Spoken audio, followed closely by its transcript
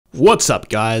What's up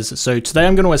guys? So today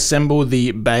I'm going to assemble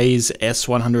the Baize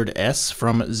S100s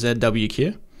from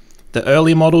ZWQ. The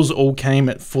early models all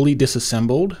came fully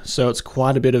disassembled, so it's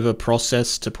quite a bit of a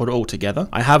process to put it all together.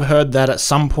 I have heard that at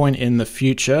some point in the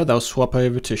future they'll swap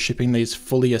over to shipping these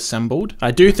fully assembled.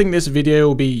 I do think this video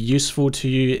will be useful to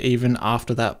you even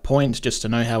after that point, just to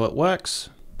know how it works.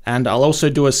 And I'll also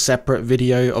do a separate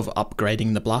video of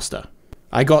upgrading the blaster.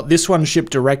 I got this one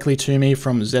shipped directly to me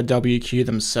from ZWQ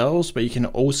themselves, but you can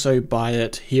also buy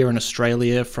it here in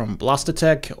Australia from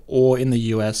Blastertech or in the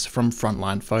US from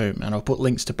Frontline Foam, and I'll put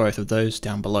links to both of those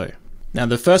down below. Now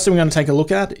the first thing we're going to take a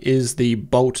look at is the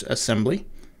bolt assembly.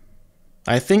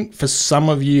 I think for some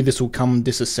of you this will come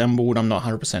disassembled, I'm not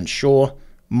 100% sure.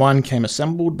 Mine came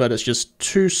assembled, but it's just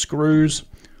two screws,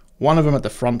 one of them at the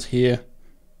front here,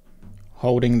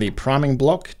 holding the priming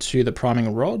block to the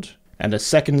priming rod, and a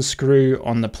second screw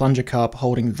on the plunger cup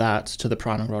holding that to the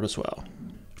priming rod as well.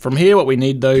 From here, what we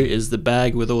need though is the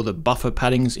bag with all the buffer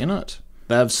paddings in it.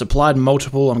 They have supplied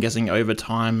multiple, I'm guessing over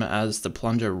time, as the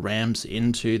plunger rams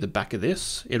into the back of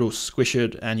this, it'll squish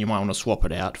it and you might want to swap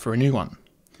it out for a new one.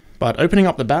 But opening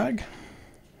up the bag,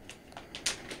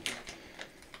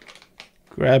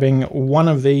 grabbing one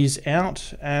of these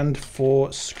out and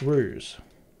 4 screws.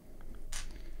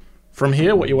 From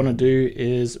here, what you want to do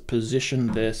is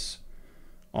position this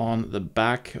on the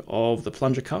back of the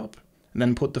plunger cup and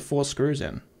then put the 4 screws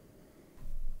in.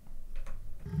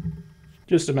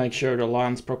 Just to make sure it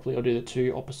aligns properly, I'll do the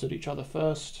 2 opposite each other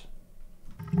first.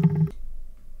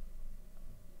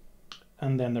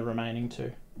 And then the remaining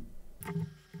 2.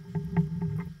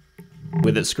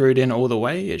 With it screwed in all the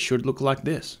way, it should look like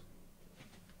this.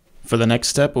 For the next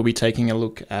step, we'll be taking a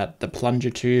look at the plunger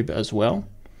tube as well.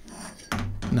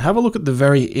 And have a look at the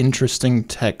very interesting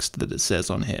text that it says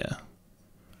on here.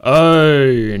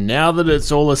 Oh, now that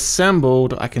it's all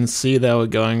assembled, I can see they were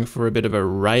going for a bit of a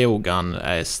railgun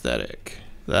aesthetic.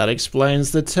 That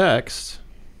explains the text.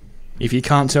 If you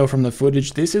can't tell from the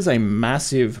footage, this is a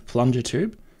massive plunger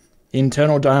tube.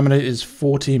 Internal diameter is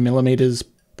 40 millimeters.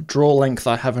 Draw length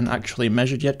I haven't actually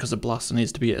measured yet because the blaster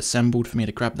needs to be assembled for me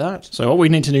to grab that. So what we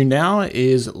need to do now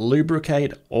is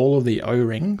lubricate all of the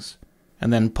O-rings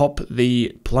and then pop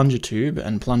the plunger tube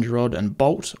and plunger rod and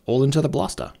bolt all into the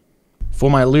blaster. For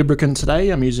my lubricant today,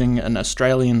 I'm using an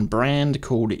Australian brand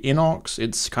called Inox.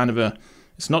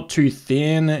 It's not too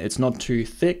thin, it's not too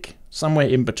thick, somewhere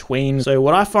in between. So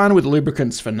what I find with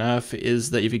lubricants for Nerf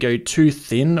is that if you go too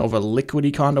thin of a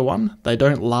liquidy kind of one, they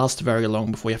don't last very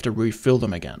long before you have to refill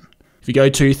them again. If you go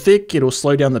too thick, it'll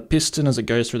slow down the piston as it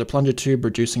goes through the plunger tube,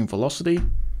 reducing velocity.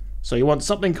 So you want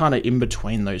something kind of in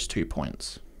between those 2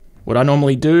 points. What I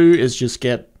normally do is just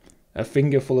get a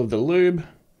finger full of the lube,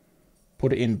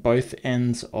 put it in both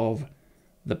ends of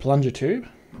the plunger tube,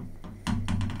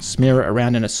 smear it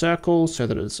around in a circle so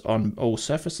that it's on all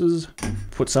surfaces,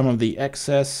 put some of the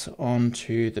excess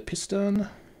onto the piston,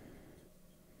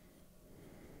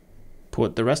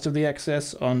 put the rest of the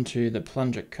excess onto the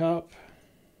plunger cup.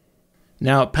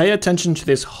 Now pay attention to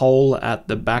this hole at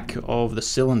the back of the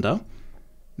cylinder.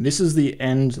 This is the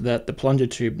end that the plunger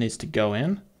tube needs to go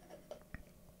in.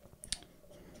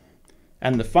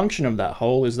 And the function of that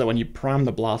hole is that when you prime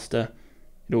the blaster,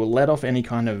 it will let off any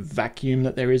kind of vacuum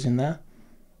that there is in there,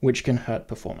 which can hurt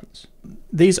performance.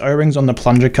 These O-rings on the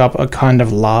plunger cup are kind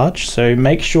of large, so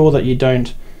make sure that you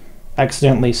don't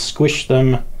accidentally squish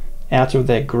them out of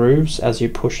their grooves as you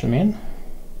push them in.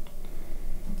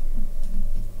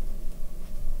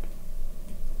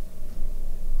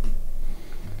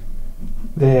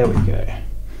 There we go.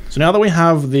 So now that we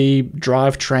have the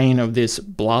drivetrain of this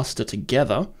blaster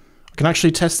together, I can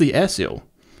actually test the air seal.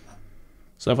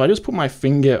 So if I just put my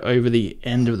finger over the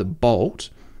end of the bolt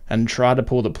and try to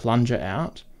pull the plunger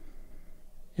out,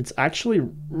 it's actually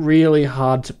really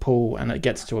hard to pull, and it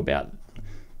gets to about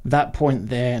that point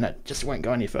there and it just won't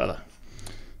go any further.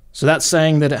 So that's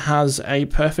saying that it has a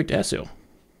perfect air seal.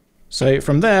 So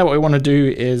from there, what we want to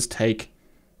do is take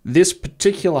this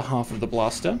particular half of the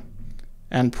blaster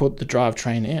and put the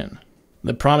drivetrain in.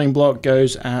 The priming block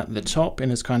goes at the top in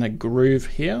this kind of groove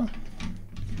here.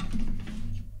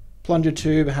 Plunger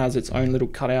tube has its own little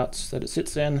cutouts that it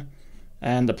sits in,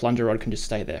 and the plunger rod can just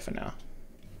stay there for now.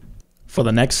 For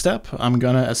the next step, I'm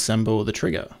gonna assemble the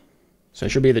trigger. So it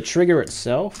should be the trigger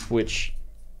itself, which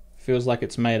feels like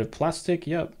it's made of plastic,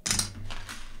 yep.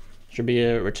 Should be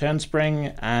a return spring,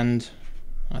 and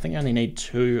I think I only need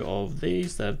 2 of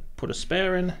these. They've put a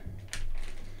spare in.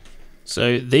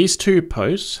 So these 2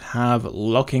 posts have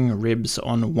locking ribs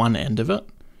on one end of it.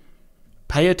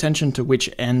 Pay attention to which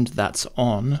end that's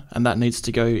on, and that needs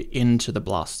to go into the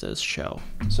blaster's shell.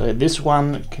 So this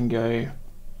one can go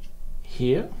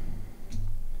here,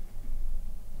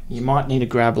 You might need to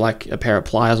grab like a pair of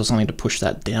pliers or something to push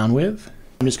that down with.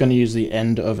 I'm just going to use the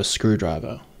end of a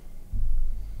screwdriver.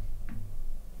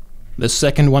 The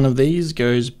second one of these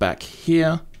goes back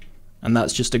here, and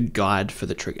that's just a guide for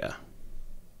the trigger.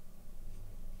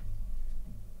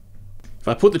 If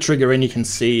I put the trigger in, you can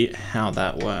see how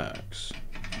that works.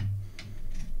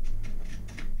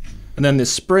 And then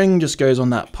this spring just goes on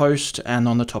that post and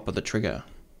on the top of the trigger.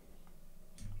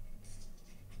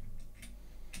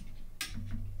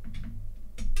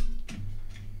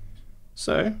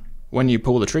 So when you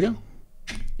pull the trigger,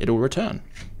 it'll return.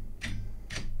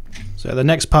 So the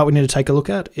next part we need to take a look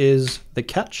at is the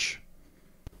catch.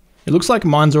 It looks like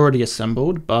mine's already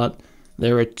assembled, but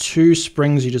there are two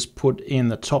springs you just put in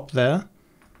the top there,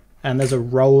 and there's a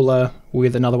roller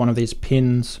with another one of these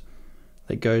pins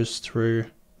that goes through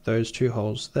those two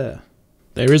holes there.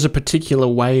 There is a particular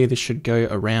way this should go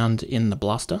around in the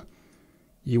blaster.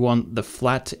 You want the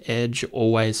flat edge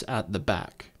always at the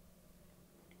back.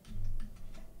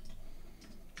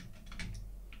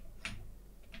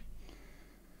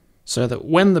 So that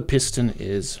when the piston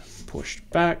is pushed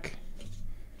back,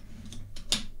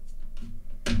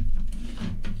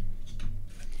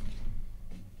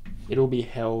 it'll be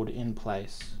held in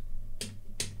place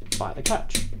by the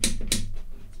catch.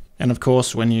 And of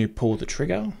course, when you pull the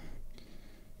trigger,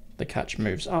 the catch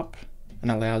moves up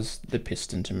and allows the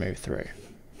piston to move through.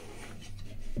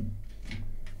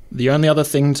 The only other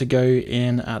thing to go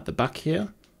in at the back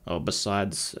here, or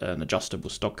besides an adjustable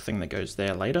stock thing that goes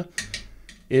there later,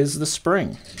 is the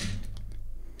spring.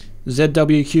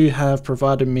 ZWQ have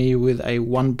provided me with a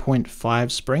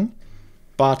 1.5 spring,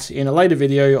 but in a later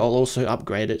video I'll also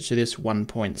upgrade it to this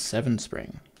 1.7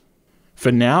 spring.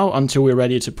 For now, until we're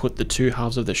ready to put the two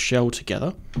halves of the shell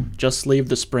together, just leave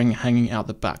the spring hanging out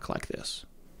the back like this.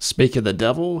 Speak of the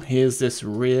devil, here's this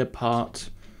rear part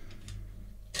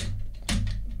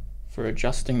for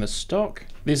adjusting the stock.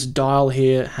 This dial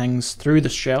here hangs through the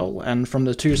shell, and from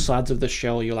the two sides of the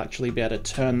shell you'll actually be able to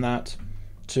turn that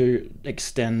to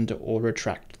extend or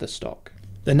retract the stock.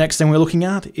 The next thing we're looking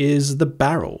at is the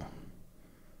barrel.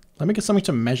 Let me get something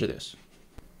to measure this.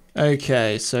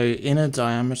 Okay, so inner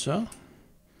diameter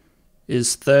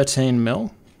is 13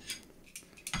 mil.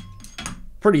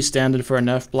 Pretty standard for a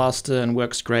Nerf blaster and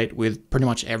works great with pretty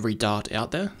much every dart out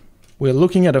there. We're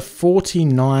looking at a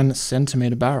 49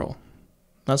 centimeter barrel.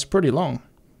 That's pretty long.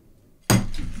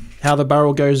 How the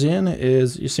barrel goes in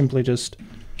is you simply just,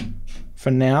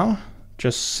 for now,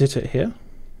 just sit it here.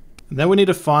 And then we need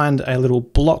to find a little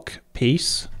block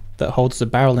piece that holds the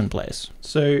barrel in place.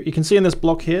 So you can see in this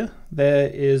block here, there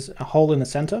is a hole in the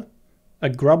center. A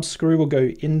grub screw will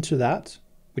go into that,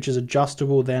 which is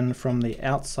adjustable then from the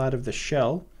outside of the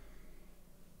shell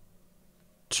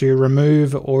to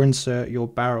remove or insert your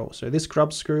barrel. So this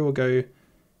grub screw will go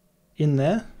in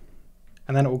there,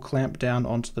 and then it will clamp down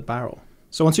onto the barrel.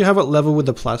 So once you have it level with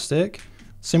the plastic,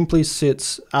 simply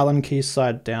sits Allen key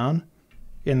side down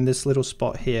in this little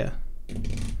spot here.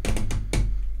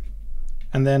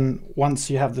 And then once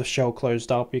you have the shell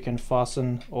closed up, you can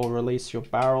fasten or release your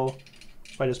barrel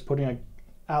by just putting an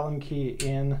Allen key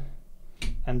in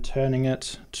and turning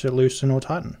it to loosen or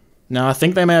tighten. Now I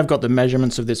think they may have got the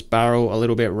measurements of this barrel a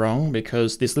little bit wrong,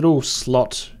 because this little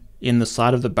slot in the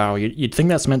side of the barrel, you'd think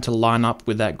that's meant to line up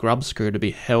with that grub screw to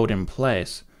be held in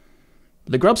place.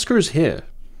 But the grub screw's here.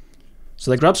 So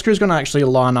the grub screw is going to actually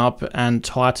line up and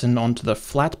tighten onto the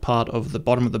flat part of the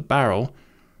bottom of the barrel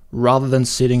rather than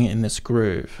sitting in this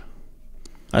groove.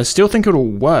 I still think it'll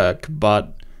work,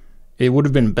 but it would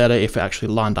have been better if it actually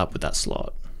lined up with that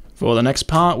slot. For the next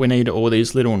part, we need all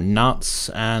these little nuts,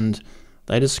 and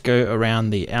they just go around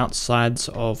the outsides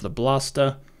of the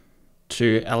blaster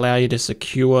to allow you to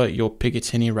secure your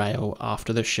Picatinny rail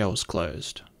after the shell's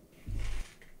closed.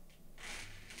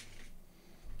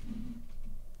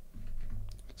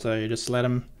 So you just let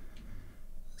them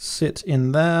sit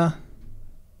in there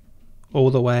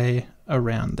all the way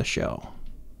around the shell.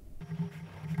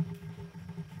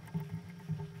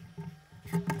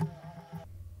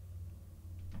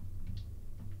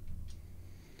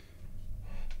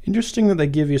 Interesting that they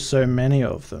give you so many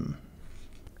of them.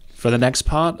 For the next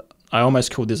part, I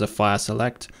almost called this a fire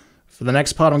select. For the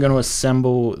next part, I'm going to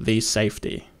assemble the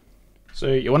safety. So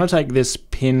you want to take this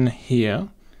pin here,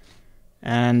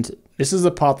 and this is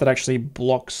the part that actually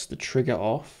blocks the trigger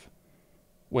off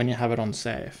when you have it on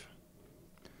safe.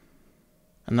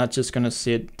 And that's just going to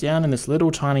sit down in this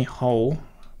little tiny hole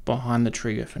behind the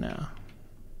trigger for now.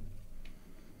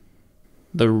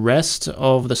 The rest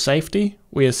of the safety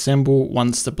we assemble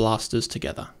once the blaster's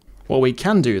together. What we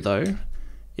can do though,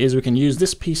 is we can use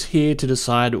this piece here to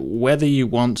decide whether you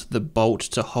want the bolt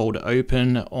to hold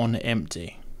open on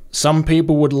empty. Some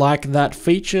people would like that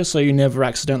feature so you never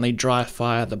accidentally dry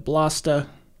fire the blaster.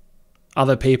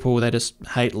 Other people, they just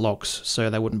hate locks, so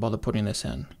they wouldn't bother putting this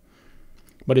in.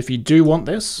 But if you do want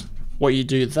this, what you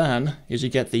do then is you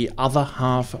get the other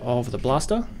half of the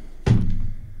blaster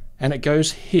and it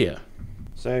goes here.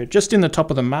 So just in the top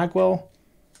of the magwell,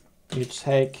 you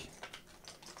take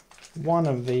one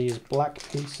of these black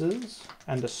pieces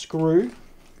and a screw,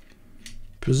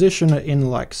 position it in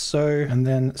like so, and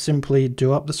then simply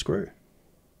do up the screw.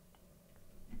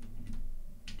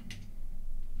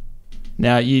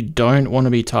 Now you don't want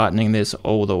to be tightening this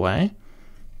all the way.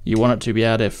 You want it to be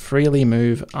able to freely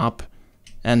move up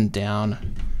and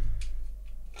down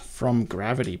from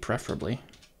gravity preferably.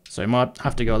 So you might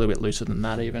have to go a little bit looser than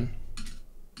that even.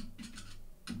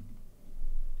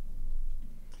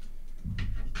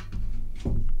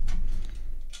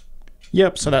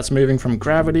 Yep, so that's moving from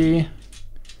gravity.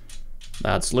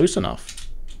 That's loose enough.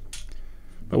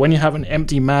 But when you have an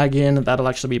empty mag in, that'll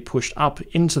actually be pushed up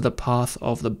into the path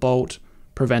of the bolt,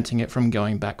 preventing it from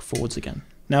going back forwards again.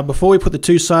 Now before we put the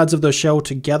two sides of the shell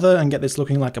together and get this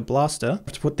looking like a blaster, I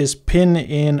have to put this pin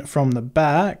in from the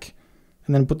back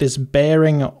and then put this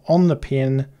bearing on the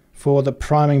pin for the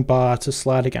priming bar to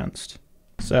slide against.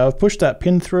 So I've pushed that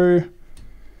pin through.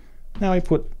 Now we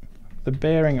put the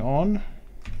bearing on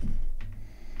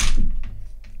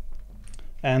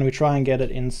and we try and get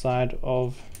it inside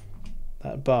of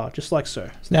that bar, just like so.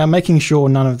 So now making sure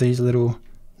none of these little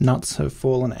nuts have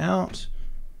fallen out,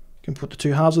 you can put the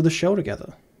two halves of the shell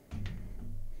together.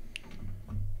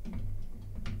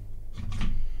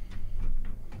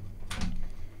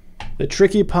 The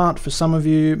tricky part for some of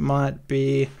you might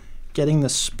be getting the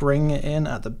spring in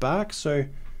at the back, so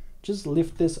just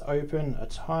lift this open a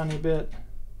tiny bit,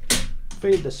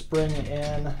 feed the spring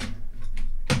in,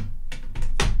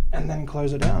 and then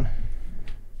close it down.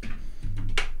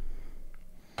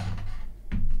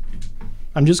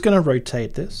 I'm just going to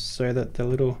rotate this so that the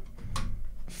little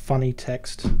funny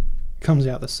text comes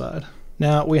out the side.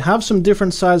 Now we have some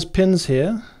different size pins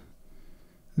here.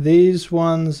 These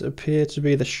ones appear to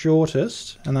be the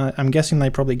shortest, and I'm guessing they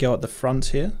probably go at the front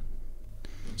here.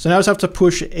 So now I just have to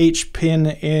push each pin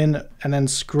in and then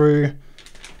screw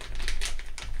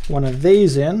one of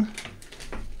these in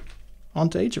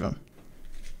onto each of them.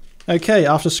 Okay,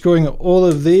 after screwing all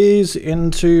of these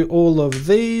into all of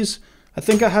these, I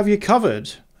think I have you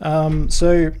covered.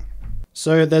 So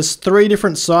there's 3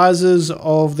 different sizes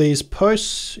of these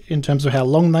posts in terms of how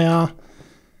long they are.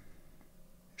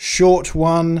 Short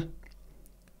one,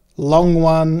 long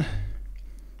one,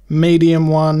 medium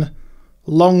one,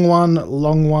 long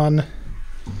one,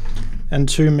 and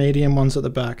 2 medium ones at the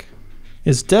back.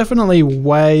 It's definitely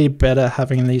way better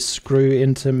having these screw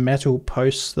into metal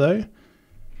posts though,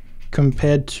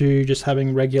 compared to just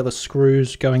having regular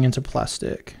screws going into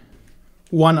plastic.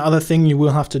 One other thing you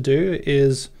will have to do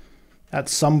is at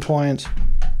some point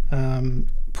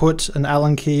put an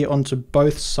Allen key onto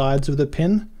both sides of the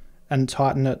pin and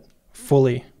tighten it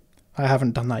fully. I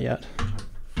haven't done that yet.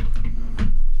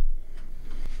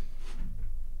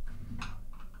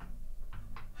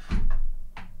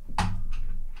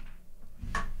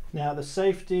 Now the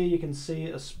safety, you can see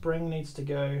a spring needs to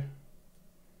go in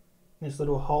this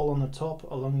little hole on the top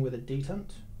along with a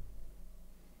detent.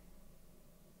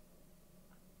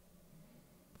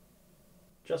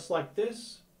 Just like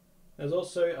this, there's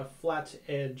also a flat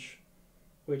edge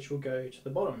which will go to the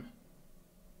bottom.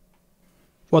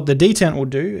 What the detent will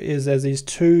do is there's these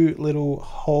 2 little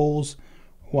holes,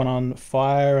 one on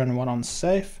fire and one on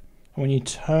safe. And when you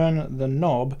turn the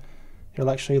knob, it'll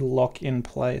actually lock in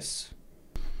place.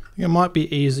 I think it might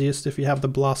be easiest if you have the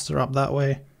blaster up that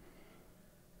way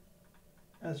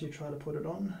as you try to put it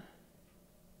on.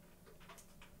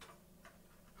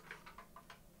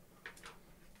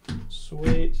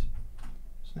 Sweet.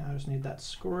 So now I just need that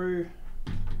screw.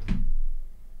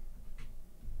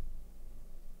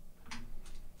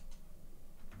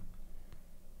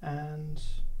 And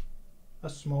a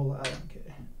smaller Allen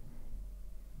key.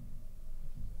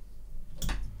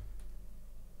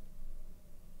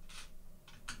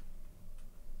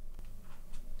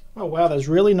 Oh wow, there's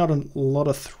really not a lot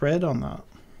of thread on that.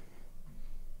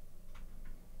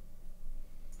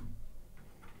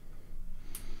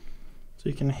 So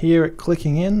you can hear it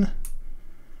clicking in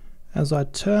as I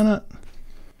turn it.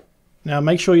 Now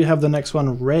make sure you have the next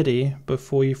one ready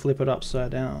before you flip it upside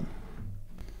down.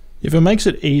 If it makes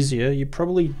it easier, you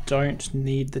probably don't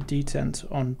need the detent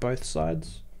on both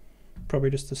sides.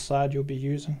 Probably just the side you'll be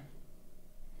using.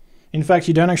 In fact,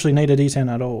 you don't actually need a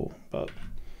detent at all, but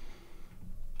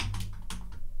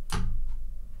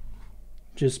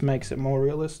just makes it more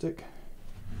realistic.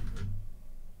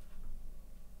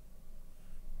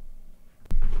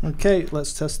 Okay,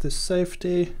 let's test this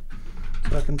safety.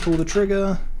 So I can pull the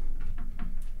trigger.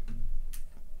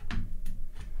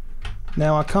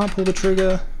 Now I can't pull the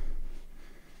trigger,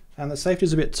 and the safety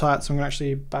is a bit tight, so I'm going to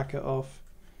actually back it off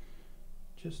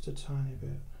just a tiny bit.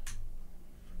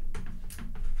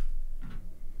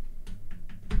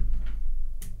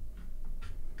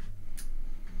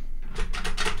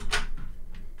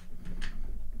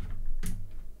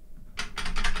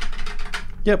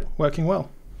 Yep, working well.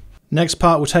 Next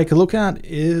part we'll take a look at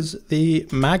is the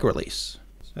mag release.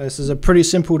 So this is a pretty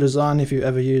simple design if you've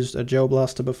ever used a gel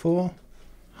blaster before.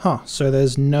 So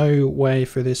there's no way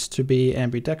for this to be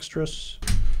ambidextrous.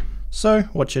 So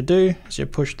what you do is you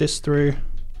push this through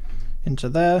into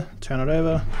there, turn it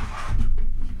over.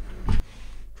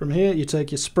 From here you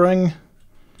take your spring,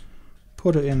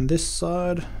 put it in this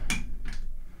side,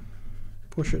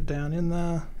 push it down in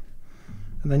there,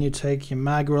 and then you take your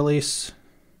mag release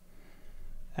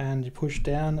and you push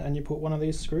down and you put one of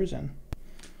these screws in.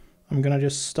 I'm going to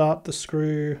just start the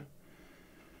screw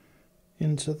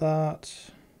into that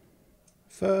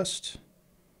first,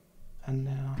 and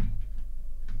now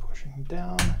pushing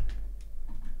down,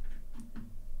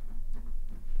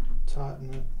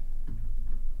 tighten it.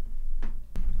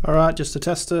 Alright, just to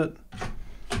test it,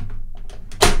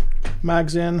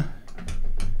 mag's in,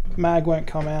 mag won't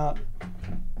come out,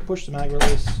 push the mag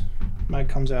release, mag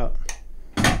comes out.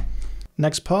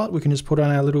 Next part, we can just put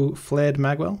on our little flared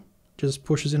magwell, just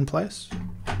pushes in place.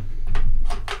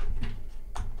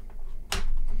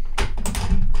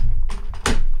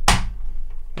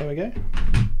 There we go.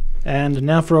 And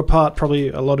now for a part probably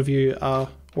a lot of you are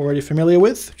already familiar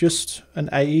with, just an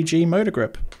AEG motor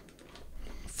grip.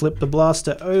 Flip the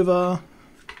blaster over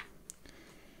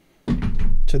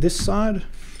to this side,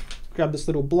 grab this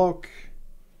little block,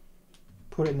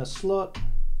 put it in the slot.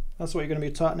 That's what you're going to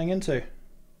be tightening into.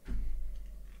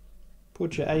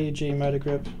 Put your AEG motor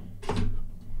grip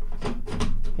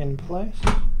in place.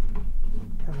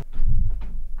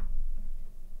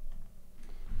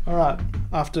 Alright,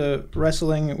 after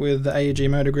wrestling with the AEG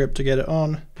motor grip to get it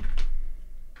on,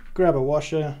 grab a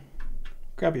washer,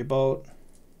 grab your bolt,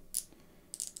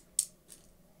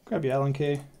 grab your Allen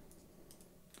key,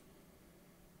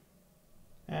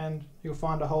 and you'll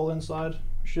find a hole inside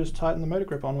which you just tighten the motor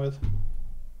grip on with.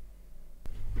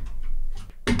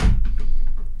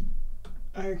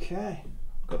 Okay,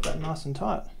 got that nice and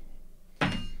tight.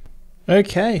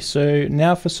 Okay, so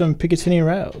now for some Picatinny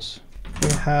rails. We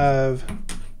have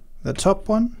the top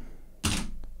one,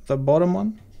 the bottom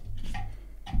one,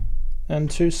 and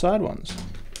two side ones.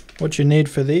 What you need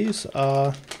for these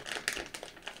are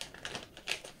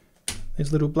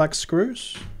these little black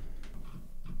screws.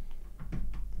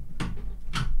 Come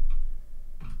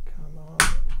on,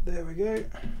 there we go.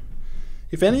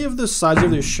 If any of the sides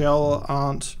of the shell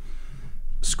aren't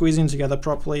squeezing together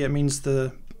properly, it means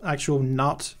the actual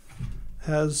nut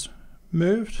has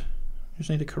moved.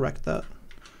 Just need to correct that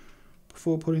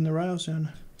before putting the rails in.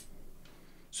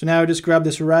 So now we just grab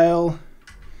this rail.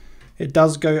 It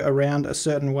does go around a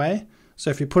certain way, so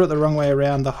if you put it the wrong way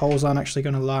around, the holes aren't actually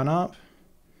going to line up.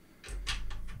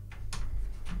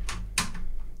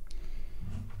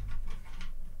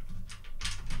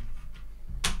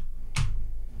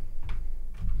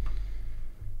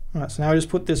 Alright, so now we just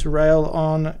put this rail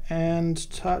on and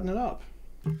tighten it up.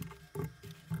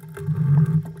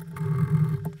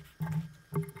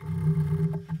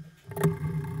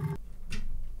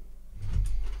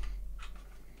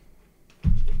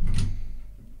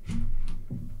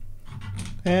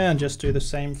 And just do the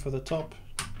same for the top.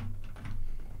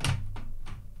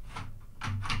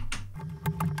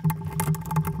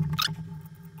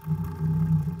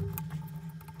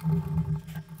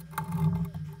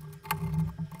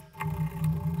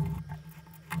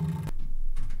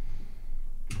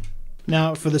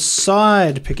 Now for the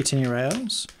side Picatinny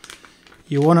rails,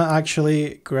 you want to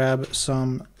actually grab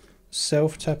some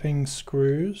self-tapping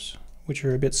screws, which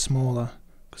are a bit smaller,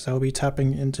 because they'll be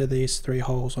tapping into these three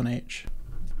holes on each.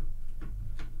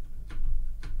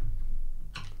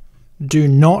 Do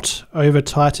not over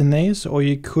tighten these, or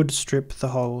you could strip the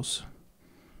holes.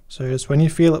 So just when you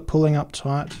feel it pulling up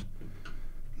tight,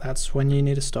 that's when you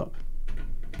need to stop.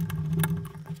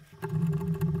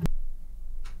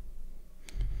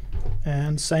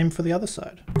 And same for the other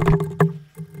side.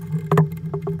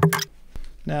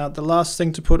 Now the last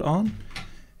thing to put on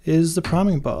is the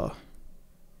priming bar.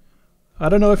 I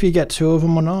don't know if you get two of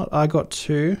them or not. I got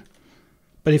two,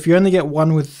 but if you only get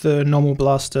one with the normal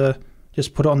blaster,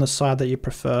 just put it on the side that you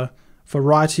prefer. For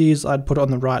righties, I'd put it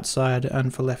on the right side,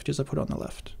 and for lefties, I put it on the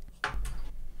left.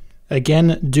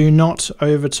 Again, do not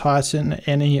over tighten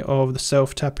any of the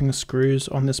self-tapping screws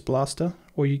on this blaster,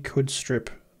 or you could strip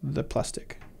the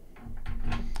plastic.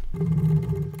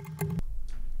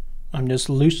 I'm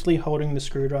just loosely holding the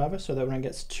screwdriver so that when it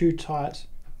gets too tight,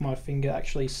 my finger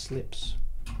actually slips.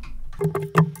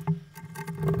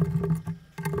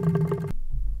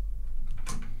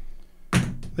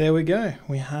 There we go,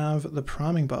 we have the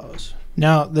priming bars.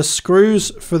 Now the screws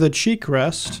for the cheek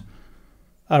rest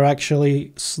are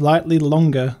actually slightly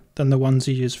longer than the ones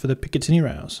you use for the Picatinny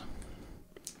rails.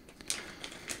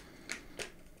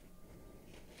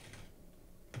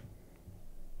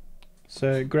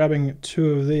 So grabbing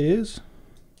 2 of these,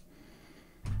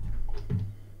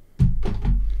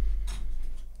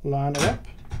 line it up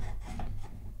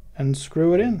and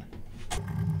screw it in.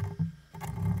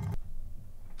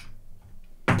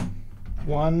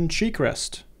 1 cheek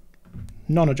rest,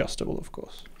 non-adjustable of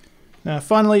course. Now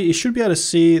finally, you should be able to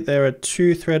see there are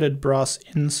 2 threaded brass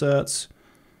inserts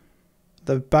at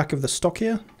the back of the stock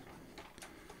here.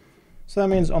 So that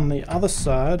means on the other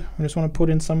side, we just want to put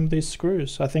in some of these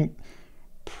screws. I think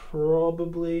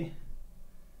probably,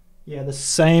 yeah, the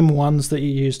same ones that you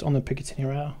used on the Picatinny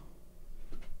rail.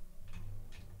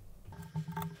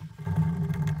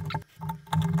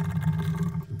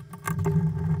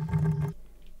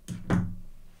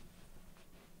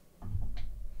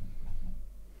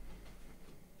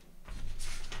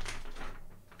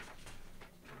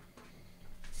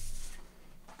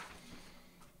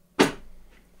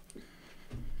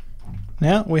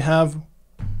 Now we have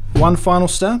one final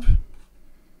step,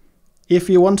 if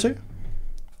you want to.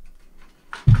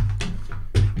 You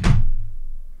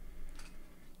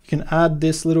can add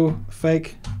this little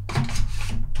fake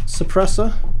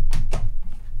suppressor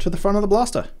to the front of the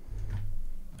blaster.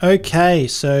 Okay,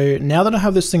 so now that I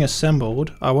have this thing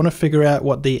assembled, I want to figure out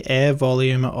what the air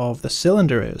volume of the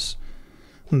cylinder is.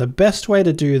 And the best way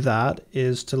to do that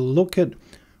is to look at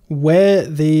where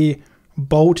the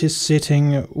bolt is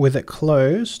sitting with it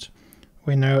closed.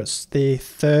 We know it's the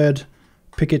 3rd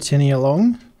Picatinny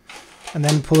along, and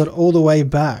then pull it all the way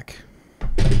back.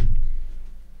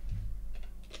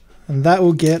 And that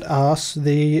will get us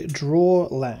the draw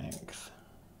length.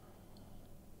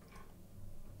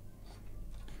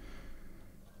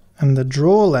 And the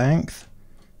draw length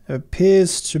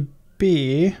appears to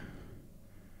be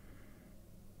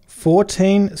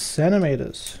 14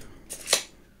 centimeters.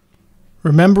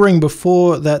 Remembering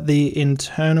before that the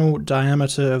internal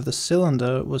diameter of the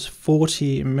cylinder was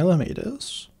 40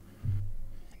 millimeters.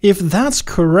 If that's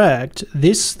correct,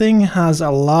 this thing has a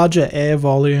larger air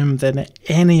volume than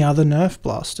any other Nerf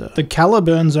blaster. The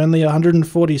Caliburn's only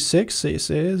 146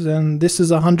 cc's and this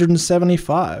is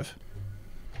 175.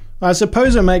 I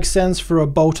suppose it makes sense for a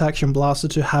bolt action blaster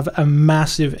to have a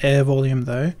massive air volume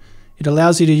though. It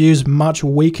allows you to use much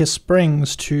weaker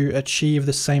springs to achieve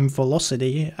the same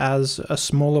velocity as a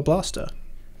smaller blaster.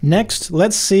 Next,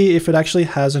 let's see if it actually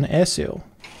has an air seal.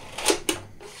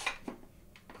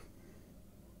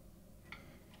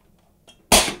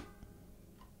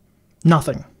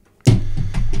 Nothing.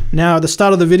 Now at the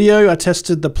start of the video, I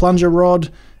tested the plunger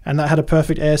rod and that had a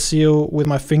perfect air seal with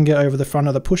my finger over the front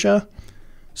of the pusher.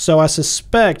 So I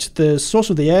suspect the source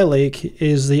of the air leak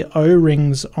is the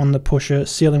O-rings on the pusher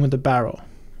sealing with the barrel.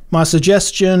 My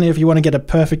suggestion, if you want to get a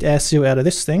perfect air seal out of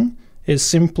this thing, is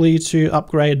simply to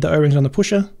upgrade the O-rings on the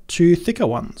pusher to thicker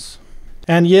ones.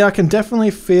 And yeah, I can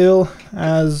definitely feel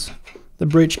as the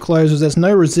breech closes, there's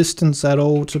no resistance at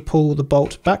all to pull the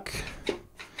bolt back.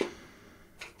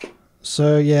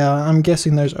 So yeah, I'm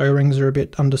guessing those O-rings are a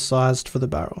bit undersized for the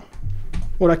barrel.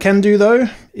 What I can do though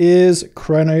is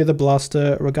chrono the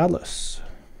blaster regardless.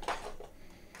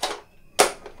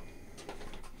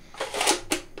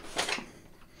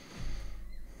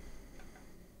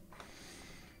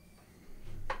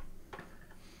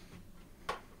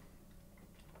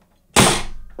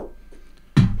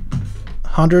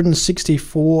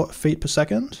 (164 feet per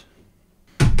second),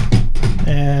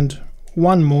 and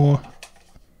one more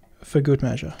for good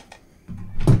measure.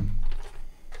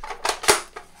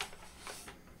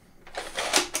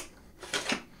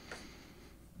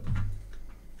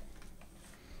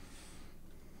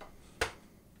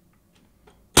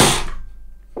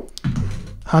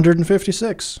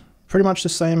 (156), pretty much the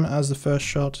same as the first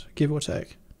shot, give or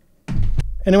take.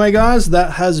 Anyway guys,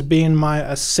 that has been my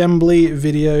assembly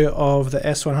video of the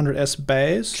S100s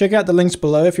Baize. Check out the links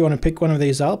below if you want to pick one of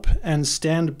these up, and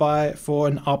stand by for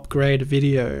an upgrade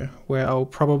video where I'll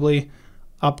probably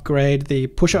upgrade the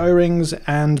pusher O-rings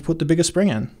and put the bigger spring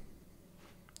in.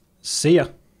 See ya!